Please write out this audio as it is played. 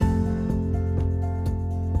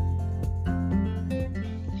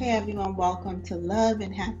Hey everyone, welcome to Love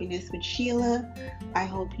and Happiness with Sheila. I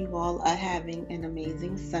hope you all are having an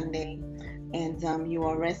amazing Sunday and you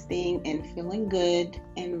are resting and feeling good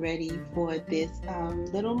and ready for this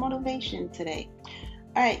little motivation today.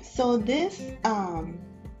 All right, so this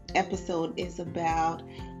episode is about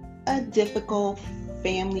a difficult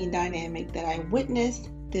family dynamic that I witnessed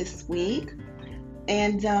this week.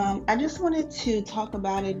 And I just wanted to talk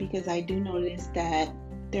about it because I do notice that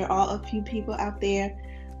there are a few people out there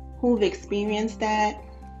who've experienced that,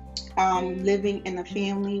 living in a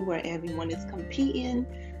family where everyone is competing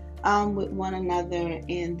with one another,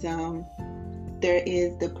 and there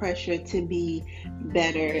is the pressure to be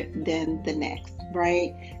better than the next,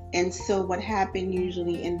 right? And so what happened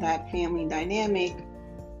usually in that family dynamic,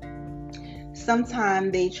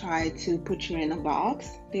 sometimes they try to put you in a box.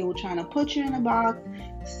 They will try to put you in a box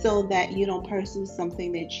so that you don't pursue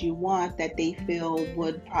something that you want, that they feel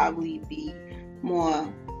would probably be more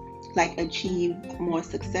achieve more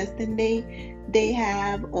success than they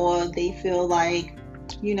have, or they feel like,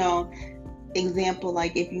 example,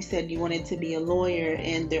 like if you said you wanted to be a lawyer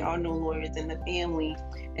and there are no lawyers in the family,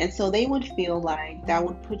 and so they would feel like that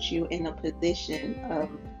would put you in a position of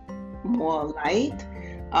more light,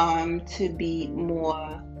 to be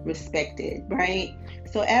more respected, right?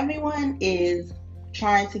 So everyone is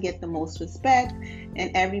trying to get the most respect,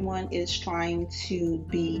 and everyone is trying to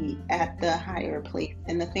be at the higher place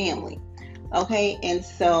in the family. Okay, and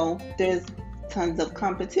so there's tons of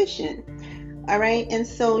competition. All right, and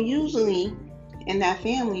so usually in that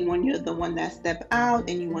family, when you're the one that step out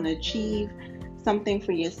and you want to achieve something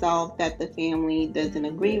for yourself that the family doesn't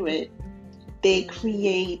agree with, they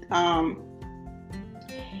create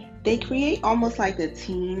almost like a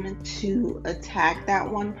team to attack that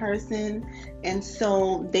one person. And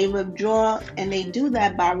so they withdraw, and they do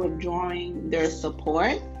that by withdrawing their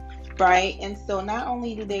support, right? And so not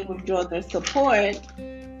only do they withdraw their support,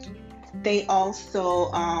 they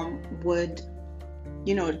also would,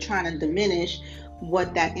 trying to diminish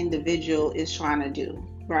what that individual is trying to do,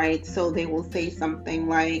 right? So they will say something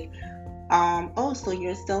like, oh, so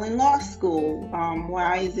you're still in law school.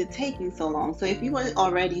 Why is it taking so long? So if you were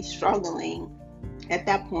already struggling at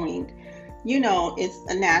that point,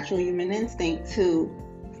 it's a natural human instinct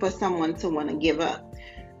for someone to want to give up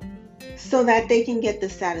so that they can get the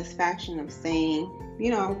satisfaction of saying,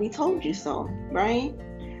 we told you so, right?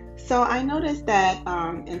 So I noticed that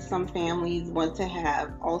in some families want to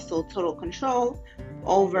have also total control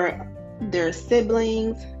over their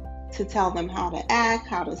siblings, to tell them how to act,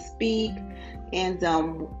 how to speak, and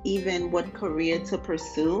even what career to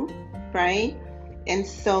pursue, right? And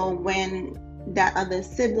so when that other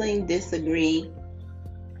sibling disagree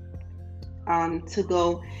to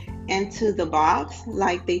go into the box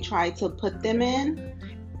like they try to put them in,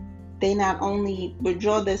 they not only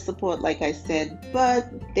withdraw their support, like I said, but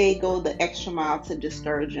they go the extra mile to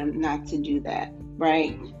discourage them not to do that,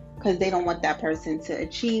 right? Because they don't want that person to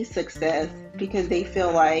achieve success, because they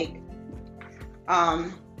feel like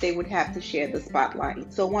they would have to share the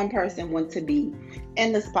spotlight. So one person wants to be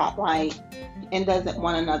in the spotlight and doesn't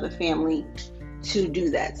want another family to do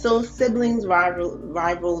that. So siblings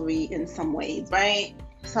rivalry in some ways, right?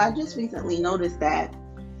 So I just recently noticed that.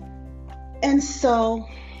 And so,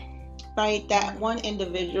 right, that one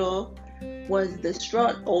individual was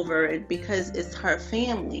distraught over it because it's her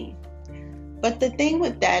family. But the thing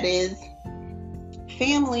with that is,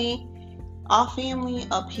 our family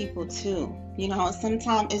are people too.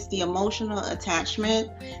 Sometimes it's the emotional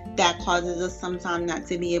attachment that causes us sometimes not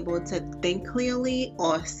to be able to think clearly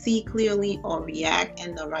or see clearly or react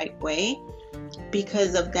in the right way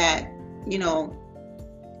because of that,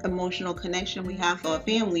 emotional connection we have for our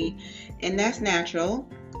family. And that's natural.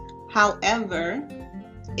 However,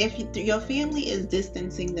 if your family is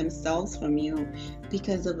distancing themselves from you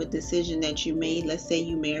because of a decision that you made, let's say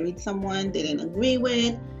you married someone they didn't agree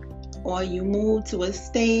with, or you moved to a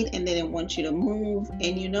state and they didn't want you to move,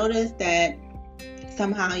 and you notice that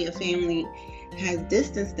somehow your family has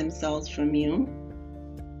distanced themselves from you,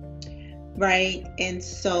 right? And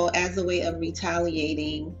so as a way of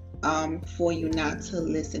retaliating for you not to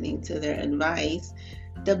listening to their advice,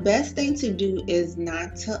 the best thing to do is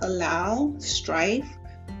not to allow strife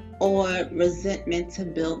or resentment to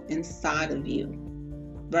build inside of you,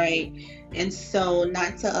 right? And so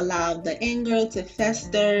not to allow the anger to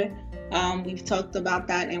fester. We've talked about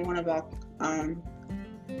that in one of our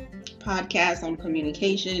podcasts on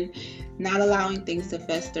communication, not allowing things to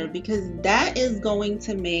fester, because that is going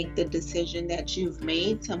to make the decision that you've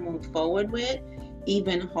made to move forward with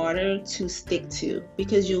even harder to stick to,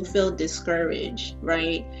 because you'll feel discouraged,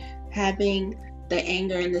 right? Having the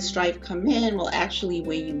anger and the strife come in will actually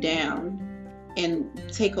weigh you down and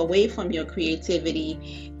take away from your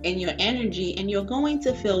creativity and your energy, and you're going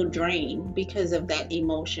to feel drained because of that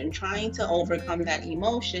emotion. Trying to overcome that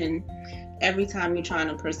emotion every time you're trying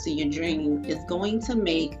to pursue your dream is going to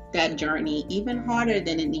make that journey even harder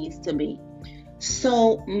than it needs to be.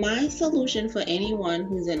 So my solution for anyone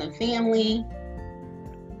who's in a family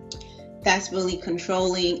that's really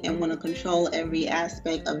controlling and want to control every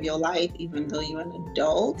aspect of your life, even though you're an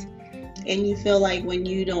adult, and you feel like when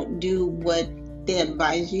you don't do what they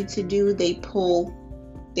advise you to do, they pull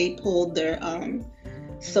their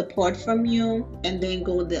support from you, and then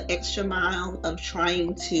go the extra mile of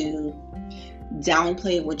trying to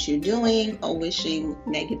downplay what you're doing or wishing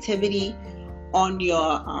negativity on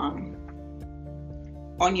your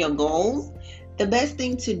goals. The best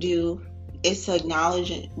thing to do is to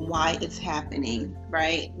acknowledge why it's happening,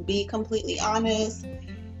 right? Be completely honest,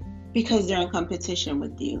 because they're in competition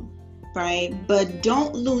with you, right? But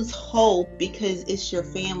don't lose hope because it's your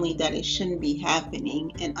family that it shouldn't be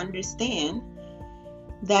happening, and understand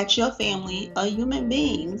that your family are human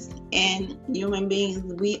beings, and human beings,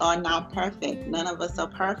 we are not perfect. None of us are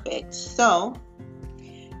perfect. So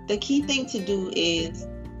the key thing to do is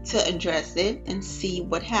to address it and see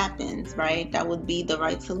what happens, right? That would be the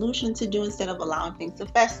right solution to do instead of allowing things to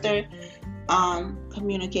fester.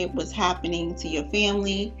 Communicate what's happening to your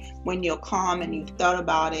family when you're calm and you've thought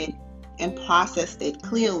about it and processed it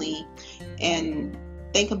clearly, and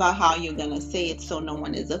think about how you're going to say it so no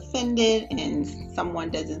one is offended and someone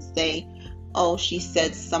doesn't say, oh, she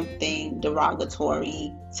said something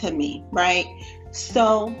derogatory to me, right?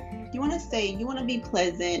 So you want to be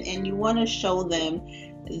pleasant, and you want to show them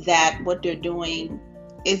that what they're doing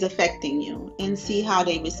is affecting you, and see how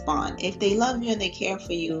they respond. If they love you and they care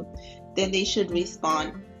for you, then they should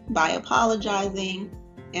respond by apologizing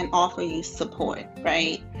and offer you support,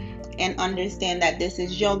 right? And understand that this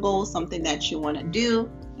is your goal, something that you want to do,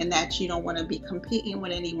 and that you don't want to be competing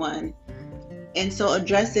with anyone. And so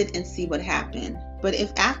address it and see what happened. But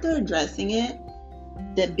if after addressing it,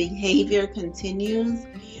 the behavior continues,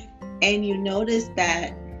 and you notice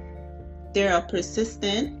that they are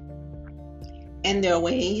persistent in their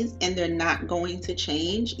ways and they're not going to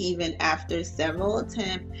change even after several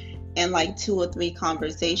attempts and like 2 or 3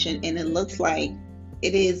 conversations, and it looks like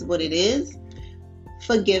it is what it is,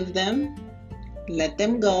 forgive them, let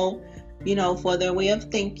them go, for their way of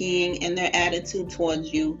thinking and their attitude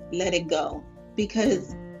towards you. Let it go,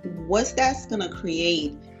 because what that's going to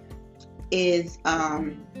create is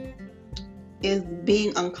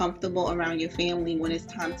being uncomfortable around your family when it's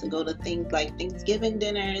time to go to things like Thanksgiving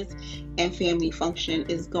dinners and family function,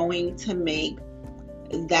 is going to make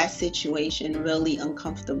that situation really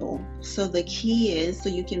uncomfortable. So the key is, so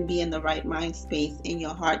you can be in the right mind space and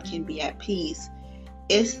your heart can be at peace,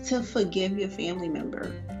 is to forgive your family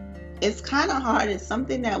member. It's kind of hard. It's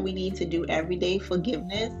something that we need to do every day.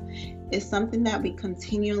 Forgiveness is something that we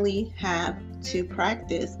continually have to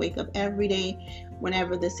practice. Wake up every day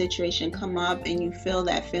whenever the situation come up and you feel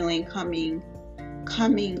that feeling coming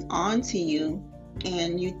on to you,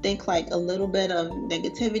 and you think like a little bit of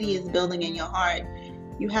negativity is building in your heart.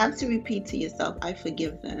 You have to repeat to yourself, I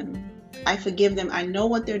forgive them. I forgive them. I know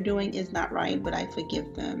what they're doing is not right, but I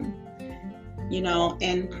forgive them.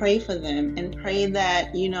 And pray for them, and pray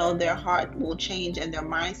that, their heart will change and their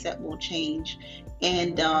mindset will change,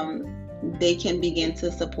 and they can begin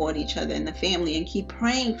to support each other in the family. And keep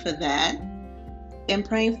praying for that, and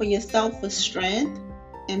praying for yourself for strength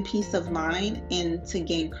and peace of mind, and to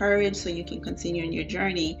gain courage so you can continue in your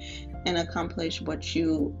journey and accomplish what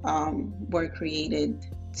you were created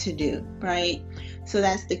to do, right? So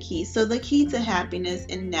that's the key. So the key to happiness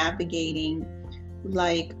in navigating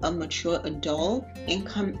like a mature adult and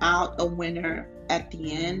come out a winner at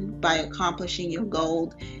the end by accomplishing your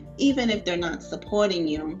goal, even if they're not supporting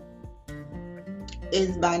you,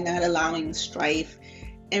 is by not allowing strife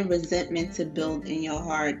and resentment to build in your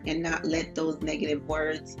heart, and not let those negative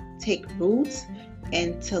words take roots,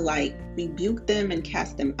 and to rebuke them and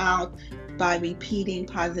cast them out by repeating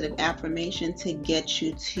positive affirmation to get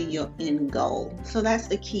you to your end goal. So that's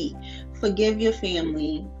the key. Forgive your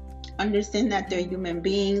family. Understand that they're human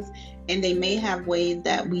beings and they may have ways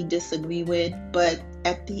that we disagree with, but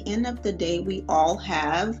at the end of the day, we all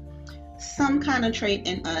have some kind of trait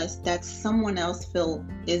in us that someone else feels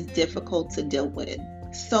is difficult to deal with.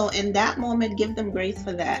 So in that moment, give them grace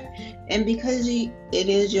for that. And because it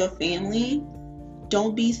is your family,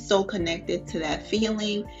 don't be so connected to that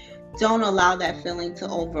feeling. Don't allow that feeling to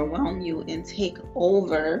overwhelm you and take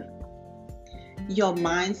over your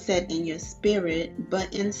mindset and your spirit,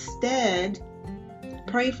 but instead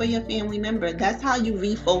Pray for your family member. That's how you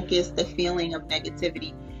refocus the feeling of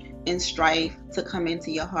negativity and strife to come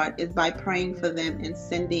into your heart, is by praying for them and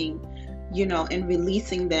sending, and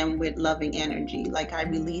releasing them with loving energy. Like I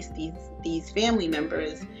release these family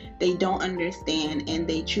members, they don't understand and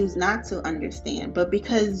they choose not to understand. But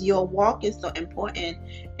because your walk is so important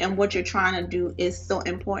and what you're trying to do is so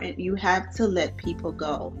important, you have to let people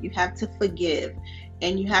go. You have to forgive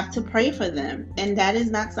and you have to pray for them. And that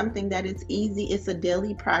is not something that is easy. It's a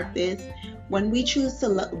daily practice. When we choose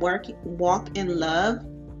to walk in love,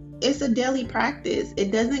 it's a daily practice.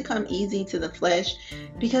 It doesn't come easy to the flesh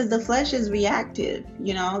because the flesh is reactive.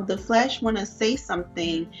 The flesh want to say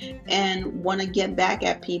something and want to get back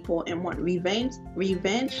at people and want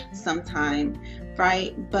revenge sometime,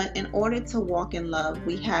 right? But in order to walk in love,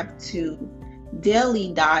 we have to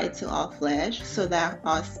daily die to our flesh so that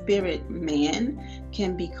our spirit man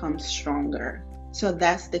can become stronger. So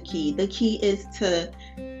that's the key. The key is to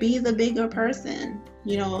be the bigger person,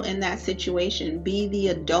 in that situation. Be the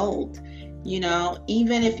adult,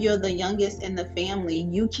 even if you're the youngest in the family,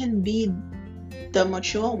 you can be the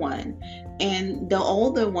mature one and the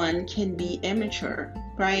older one can be immature,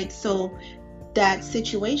 right? So that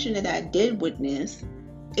situation that I did witness,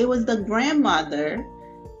 it was the grandmother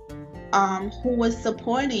who was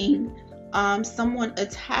supporting someone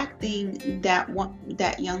attacking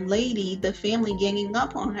that young lady, the family ganging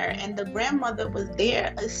up on her, and the grandmother was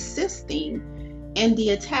there assisting in the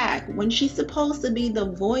attack. When she's supposed to be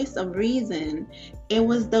the voice of reason, it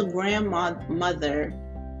was the grandmother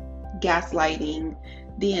gaslighting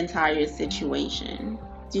the entire situation.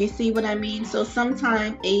 Do you see what I mean? So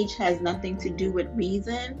sometimes age has nothing to do with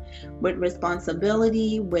reason, with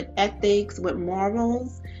responsibility, with ethics, with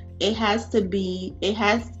morals. It has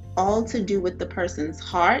all to do with the person's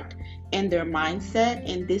heart and their mindset.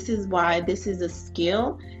 And this is why this is a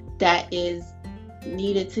skill that is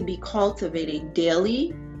needed to be cultivated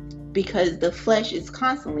daily, because the flesh is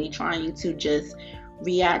constantly trying to just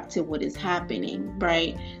react to what is happening,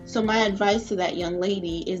 right? So my advice to that young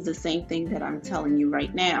lady is the same thing that I'm telling you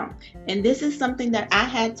right now. And this is something that I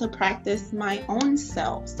had to practice my own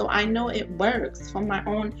self. So I know it works from my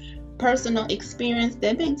own personal experience.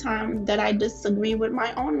 There have been times that I disagree with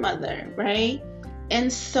my own mother, right?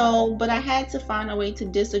 And so, but I had to find a way to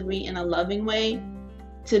disagree in a loving way,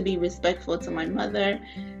 to be respectful to my mother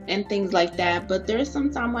and things like that. But there's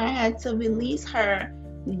some time where I had to release her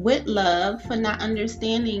with love for not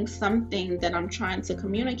understanding something that I'm trying to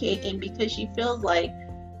communicate, and because she feels like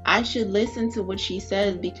I should listen to what she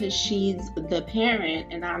says because she's the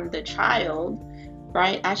parent and I'm the child,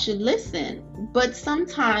 right? I should listen. But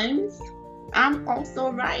sometimes I'm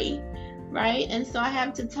also right? And so I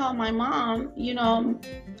have to tell my mom,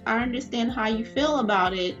 I understand how you feel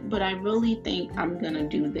about it, but I really think I'm gonna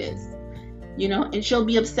do this, and she'll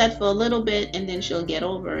be upset for a little bit and then she'll get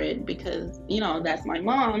over it because, that's my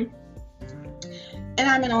mom. And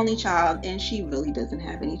I'm an only child and she really doesn't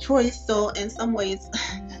have any choice. So in some ways,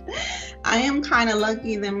 I am kind of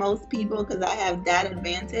lucky than most people because I have that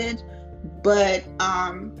advantage. But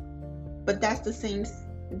that's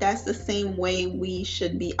the same way we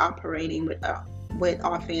should be operating with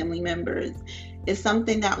our family members. It's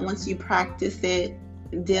something that once you practice it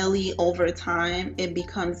daily over time, it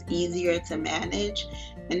becomes easier to manage.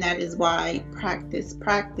 And that is why practice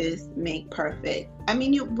make perfect. I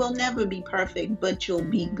mean, you will never be perfect, but you'll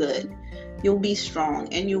be good. You'll be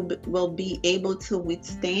strong, and you will be able to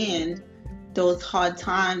withstand those hard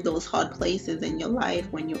times, those hard places in your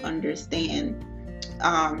life when you understand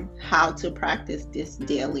how to practice this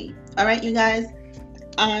daily. All right, you guys.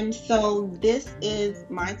 So this is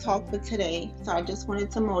my talk for today. So I just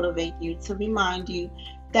wanted to motivate you, to remind you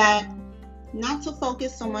that not to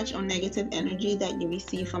focus so much on negative energy that you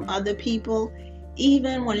receive from other people,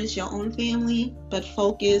 even when it's your own family, but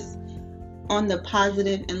focus on the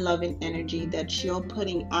positive and loving energy that you're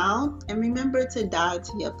putting out. And remember to die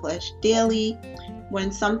to your flesh daily.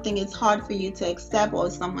 When something is hard for you to accept,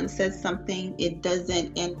 or someone says something, it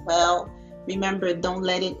doesn't end well, remember, don't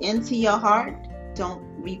let it into your heart. Don't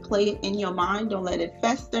replay it in your mind. Don't let it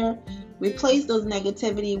fester. Replace those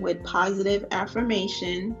negativity with positive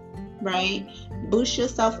affirmation, right? Boost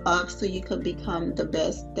yourself up so you could become the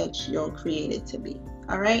best that you're created to be.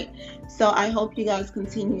 All right. So I hope you guys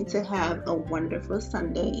continue to have a wonderful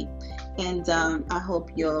Sunday, and I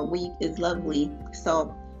hope your week is lovely.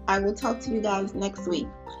 So I will talk to you guys next week.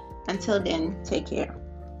 Until then, take care.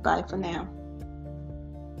 Bye for now.